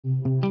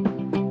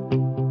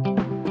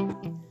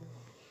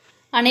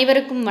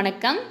அனைவருக்கும்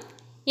வணக்கம்.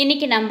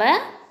 இன்றைக்கி நம்ம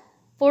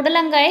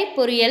புடலங்காய்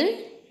பொரியல்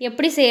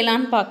எப்படி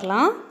செய்யலான்னு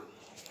பார்க்கலாம்.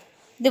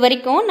 இது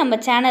வரைக்கும் நம்ம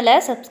சேனலை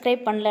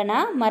சப்ஸ்கிரைப் பண்ணலைன்னா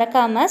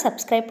மறக்காமல்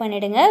சப்ஸ்கிரைப்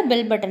பண்ணிவிடுங்க.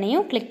 பெல்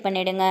பட்டனையும் கிளிக்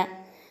பண்ணிவிடுங்க.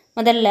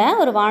 முதல்ல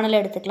ஒரு வானல்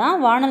எடுத்துக்கலாம்.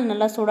 வானல்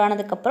நல்லா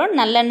சூடானதுக்கப்புறம்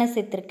நல்லெண்ணெய்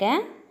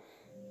சேர்த்துருக்கேன்.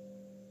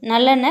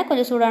 நல்லெண்ணெய்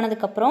கொஞ்சம்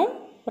சூடானதுக்கப்புறம்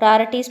ஒரு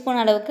 1/2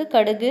 டீஸ்பூன் அளவுக்கு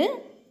கடுகு,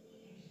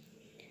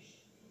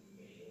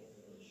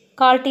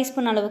 1/4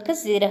 டீஸ்பூன் அளவுக்கு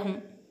சீரகம்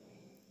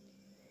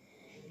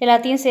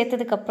எல்லாத்தையும்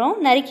சேர்த்ததுக்கப்புறம்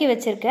நறுக்கி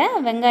வச்சுருக்க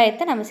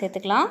வெங்காயத்தை நம்ம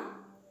சேர்த்துக்கலாம்.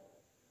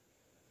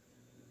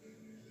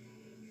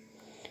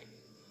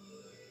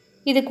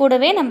 இது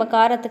கூடவே நம்ம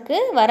காரத்துக்கு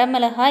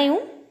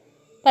வரமிளகாயும்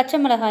பச்சை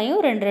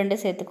மிளகாயும் 2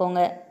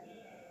 சேர்த்துக்கோங்க.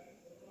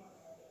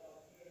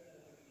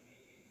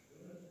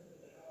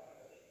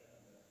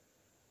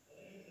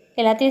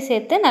 எல்லாத்தையும்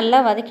சேர்த்து நல்லா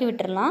வதக்கி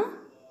விட்டுறலாம்.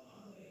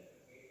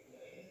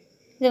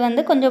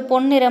 இது கொஞ்சம்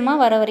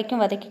பொன்னிறமாக வர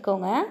வரைக்கும்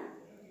வதக்கிக்கோங்க.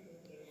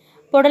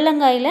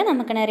 புடலங்காயில்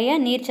நமக்கு நிறைய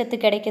நீர்ச்சத்து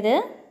கிடைக்குது.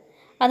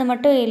 அது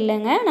மட்டும்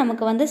இல்லைங்க,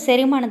 நமக்கு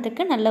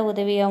செரிமானத்துக்கு நல்ல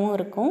உதவியாகவும்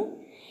இருக்கும்.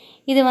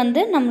 இது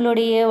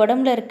நம்மளுடைய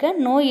உடம்புல இருக்க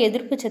நோய்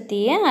எதிர்ப்பு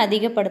சக்தியை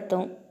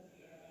அதிகப்படுத்தும்.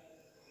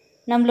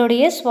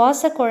 நம்மளுடைய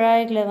சுவாச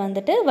குழாய்களை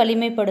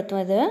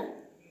வலிமைப்படுத்தும்.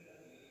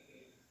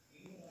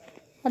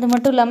 அது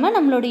மட்டும் இல்லாமல்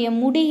நம்மளுடைய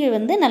முடி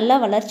நல்லா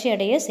வளர்ச்சி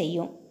அடைய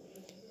செய்யும்.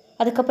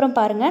 அதுக்கப்புறம்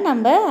பாருங்கள்,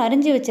 நம்ம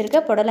அரிஞ்சு வச்சுருக்க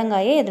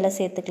புடலங்காயை இதில்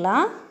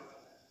சேர்த்துக்கலாம்.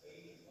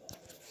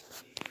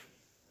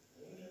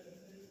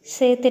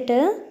 சேர்த்துட்டு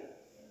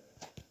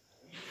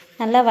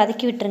நல்லா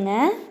வதக்கி விட்டுருங்க.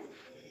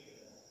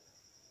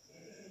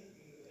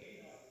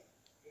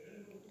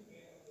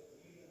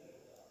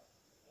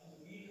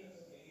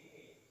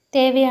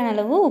 தேவையான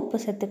அளவு உப்பு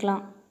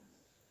சேர்த்துக்கலாம்.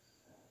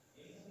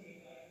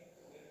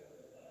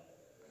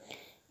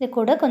 இது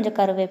கூட கொஞ்சம்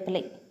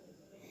கருவேப்பிலை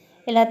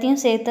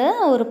எல்லாத்தையும் சேர்த்து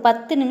ஒரு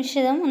 10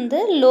 நிமிஷம்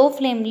லோ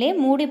ஃப்ளேம்லேயே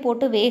மூடி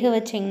போட்டு வேக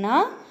வச்சிங்கன்னா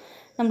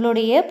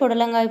நம்மளுடைய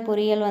புடலங்காய்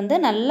பொரியல்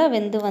நல்லா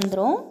வெந்து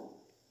வந்துடும்.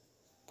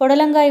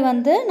 புடலங்காய்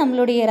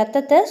நம்மளுடைய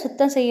ரத்தத்தை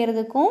சுத்தம்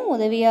செய்கிறதுக்கும்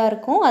உதவியாக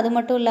இருக்கும். அது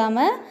மட்டும்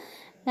இல்லாமல்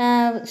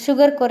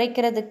சுகர்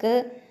குறைக்கிறதுக்கு,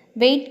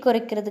 வெயிட்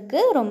குறைக்கிறதுக்கு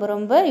ரொம்ப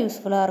ரொம்ப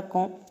யூஸ்ஃபுல்லாக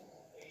இருக்கும்.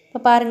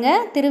 இப்போ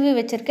பாருங்கள், திருவி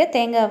வச்சுருக்க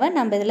தேங்காவை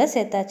நம்ம இதில்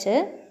சேர்த்தாச்சு.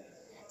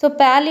 ஸோ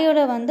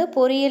பேலியோவில்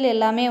பொரியல்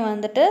எல்லாமே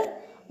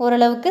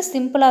ஓரளவுக்கு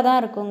சிம்பிளாக தான்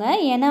இருக்குங்க.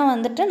 ஏன்னா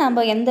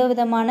நம்ம எந்த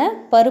விதமான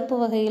பருப்பு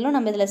வகைகளும்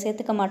நம்ம இதில்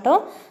சேர்த்துக்க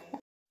மாட்டோம்.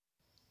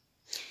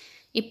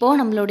 இப்போது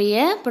நம்மளுடைய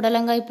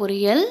புடலங்காய்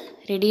பொரியல்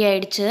ரெடி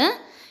ஆயிடுச்சு.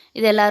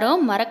 இது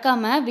எல்லாரும்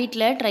மறக்காமல்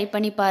வீட்டில் ட்ரை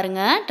பண்ணி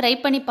பாருங்கள். ட்ரை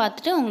பண்ணி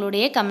பார்த்துட்டு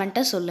உங்களுடைய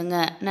கமெண்ட்டை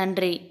சொல்லுங்கள்.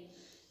 நன்றி.